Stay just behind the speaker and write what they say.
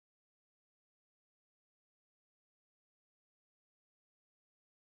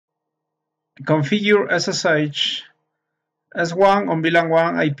configure SSH S1 on VLAN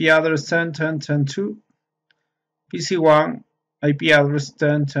 1 IP address 10.10.10.2, PC1 IP address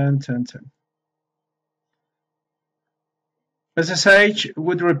 10.10.10.10. SSH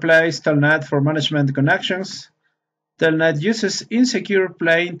would replace Telnet for management connections. Telnet uses insecure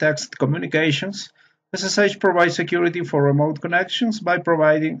plain text communications. SSH provides security for remote connections by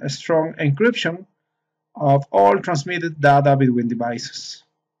providing a strong encryption of all transmitted data between devices.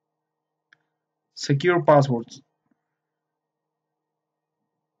 Secure passwords.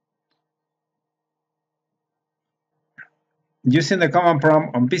 Using the command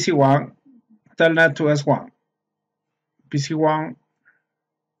prompt on PC1, Telnet to S1. PC1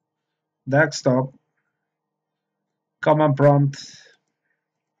 desktop command prompt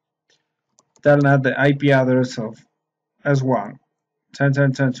Telnet the IP address of S1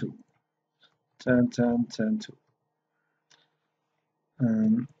 10.10.10.2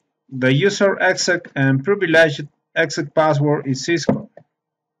 10.10.10.2. The user exec and privileged exec password is Cisco.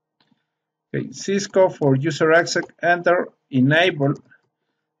 Okay, Cisco for user exec, enter, enable.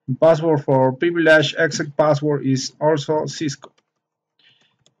 Password for privileged exec password is also Cisco.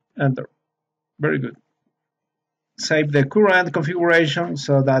 Enter. Very good. Save the current configuration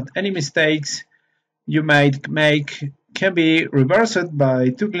so that any mistakes you might make can be reversed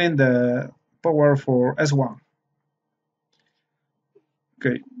by toggling the power for S1.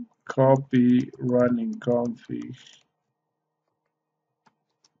 Okay, copy running config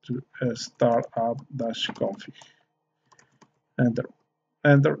to startup-config. Enter.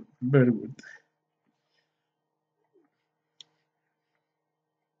 Enter. Very good.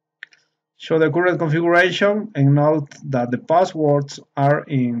 Show the current configuration and note that the passwords are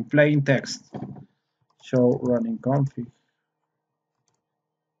in plain text. Show running config.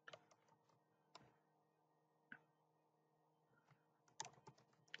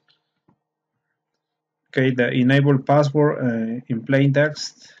 Okay, the enable password in plain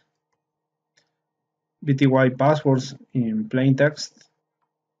text. BTY passwords in plain text.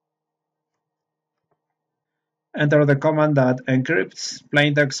 Enter the command that encrypts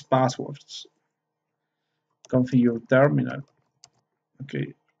plain text passwords. Configure terminal.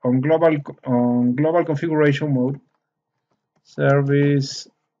 Okay, on global configuration mode, service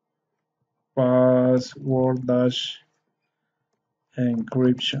password dash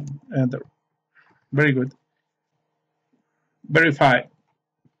encryption. Enter. Very good. Verify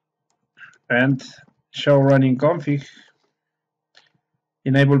and show running config.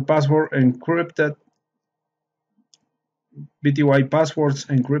 Enable password encrypted. BTY passwords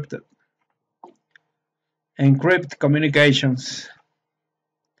encrypted. Encrypt communications.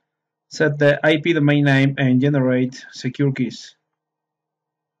 Set the IP domain name and generate secure keys.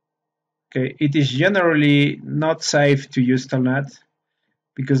 Okay, it is generally not safe to use Telnet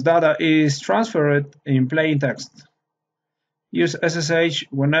because data is transferred in plain text. Use SSH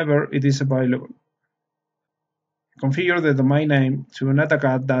whenever it is available. Configure the domain name to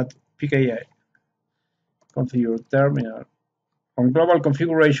netacad.pka. Configure terminal. On global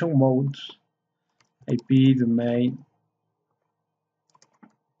configuration modes, IP domain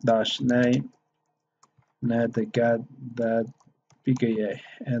dash name netacad.pka.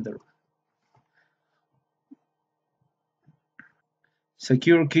 Enter.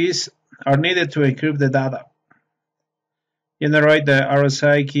 Secure keys are needed to encrypt the data. Generate the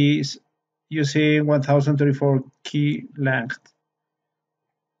RSA keys using 1024 key length.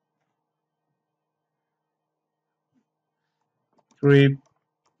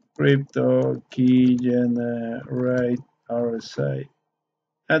 Crypto key generate RSA.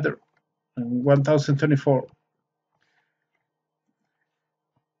 Enter. 1024.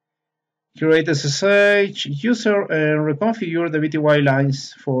 Create SSH user and reconfigure the BTY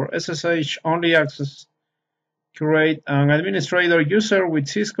lines for SSH only access. Create an administrator user with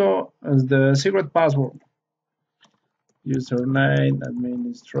Cisco as the secret password. Username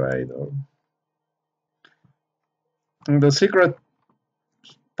administrator. And the secret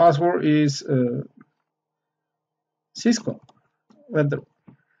password is Cisco. Enter.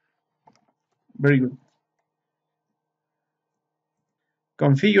 Very good.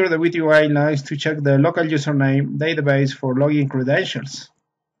 Configure the BTY lines to check the local username database for login credentials.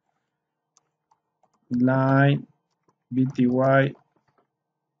 Line BTY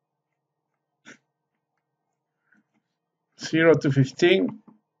 0 to 15.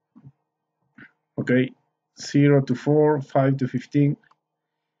 Okay, 0 to 4, 5 to 15,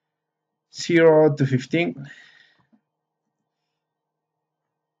 0 to 15.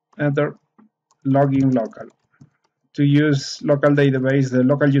 Enter login local. To use local database, the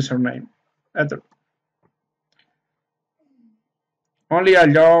local username. Enter. Only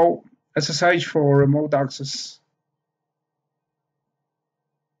allow SSH for remote access.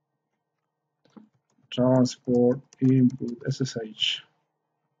 Transport input SSH.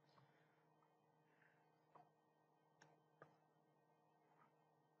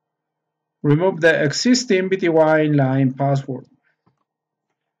 Remove the existing BTY line password.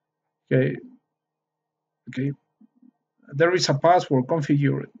 Okay. There is a password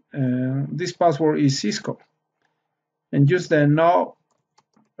configured. This password is Cisco. And use the no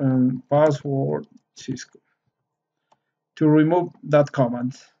password Cisco to remove that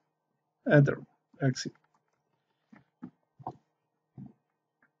command. Enter, exit.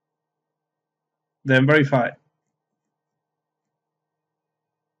 Then verify.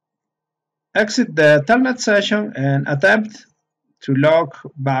 Exit the telnet session and attempt to log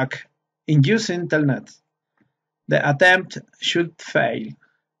back in using telnet. The attempt should fail.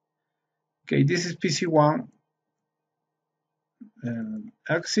 Okay, this is PC1.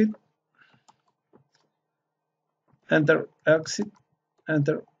 Exit. Enter, exit,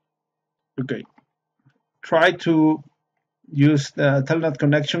 enter. Okay. Try to use the telnet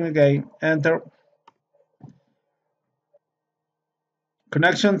connection again. Enter.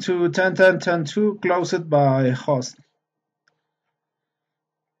 Connection to 10.10.10.2 closed by host.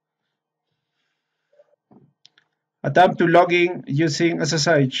 Attempt to log in using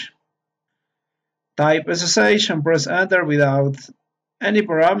SSH. Type SSH and press enter without any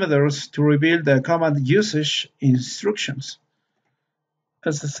parameters to reveal the command usage instructions.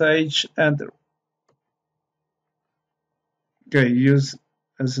 SSH enter. Okay, use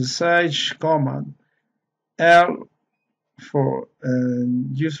SSH command L for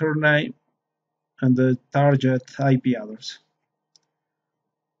username and the target IP address.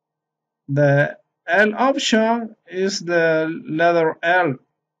 The L option is the letter L,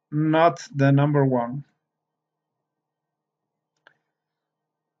 not the number 1.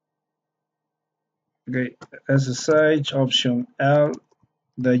 Okay, SSH option L,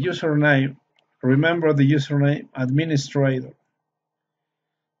 the username. Remember the username administrator.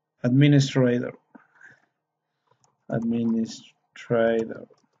 Administrator.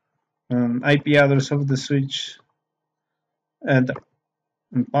 IP address of the switch. Enter.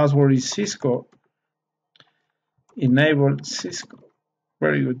 And password is Cisco. Enable Cisco.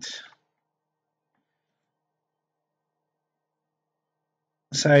 Very good.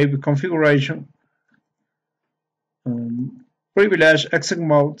 Save configuration. Privilege exec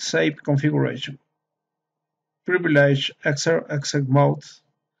mode. Save configuration. Privilege exec mode.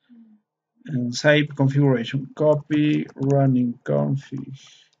 And save configuration. Copy running config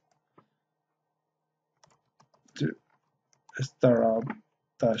to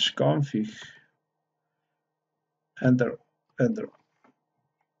startup-config. Enter.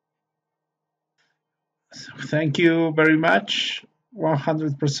 Thank you very much.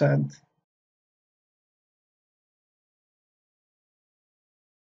 100%.